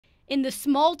In the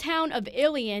small town of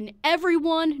Ilion,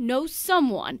 everyone knows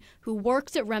someone who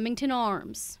works at Remington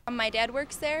Arms. My dad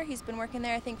works there. He's been working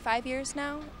there, I think, 5 years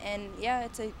now. And yeah,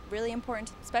 it's really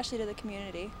important, especially to the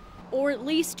community. Or at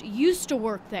least used to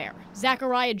work there.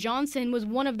 Zachariah Johnson was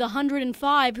one of the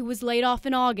 105 who was laid off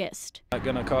in August. It's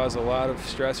going to cause a lot of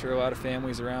stress for a lot of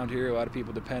families around here. A lot of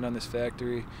people depend on this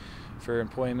factory for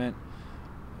employment.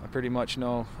 I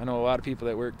know a lot of people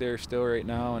that work there still right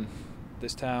now, and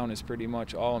this town is pretty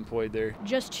much all employed there.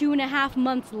 Just 2.5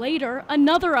 months later,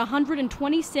 another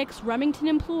 126 Remington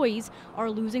employees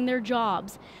are losing their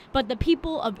jobs. But the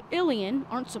people of Ilion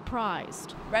aren't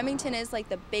surprised. Remington is like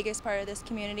the biggest part of this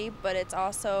community, but it's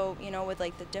also, with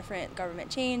like the different government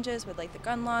changes, with like the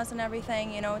gun laws and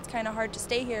everything, it's kind of hard to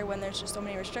stay here when there's just so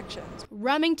many restrictions.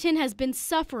 Remington has been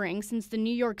suffering since the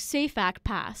New York SAFE Act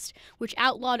passed, which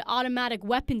outlawed automatic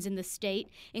weapons in the state,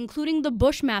 including the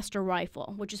Bushmaster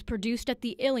rifle, which is produced at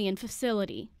the Ilion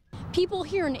facility. People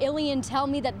here in Ilion tell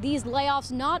me that these layoffs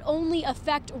not only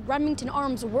affect Remington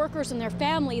Arms workers and their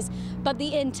families, but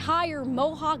the entire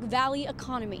Mohawk Valley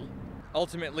economy.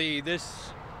 Ultimately,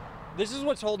 this is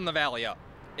what's holding the valley up.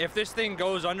 If this thing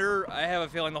goes under, I have a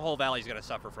feeling the whole valley's going to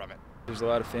suffer from it. There's a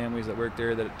lot of families that work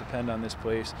there that depend on this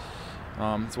place.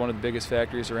 It's one of the biggest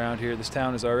factories around here. This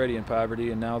town is already in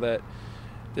poverty, and now that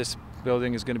this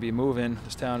building is going to be moving,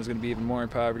 this town is going to be even more in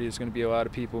poverty. There's going to be a lot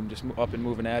of people just up and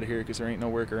moving out of here because there ain't no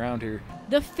work around here.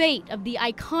 The fate of the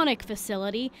iconic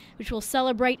facility, which will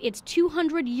celebrate its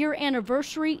 200-year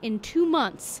anniversary in 2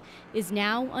 months, is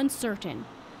now uncertain.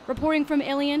 Reporting from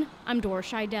Ilion, I'm Dora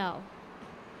Scheidel.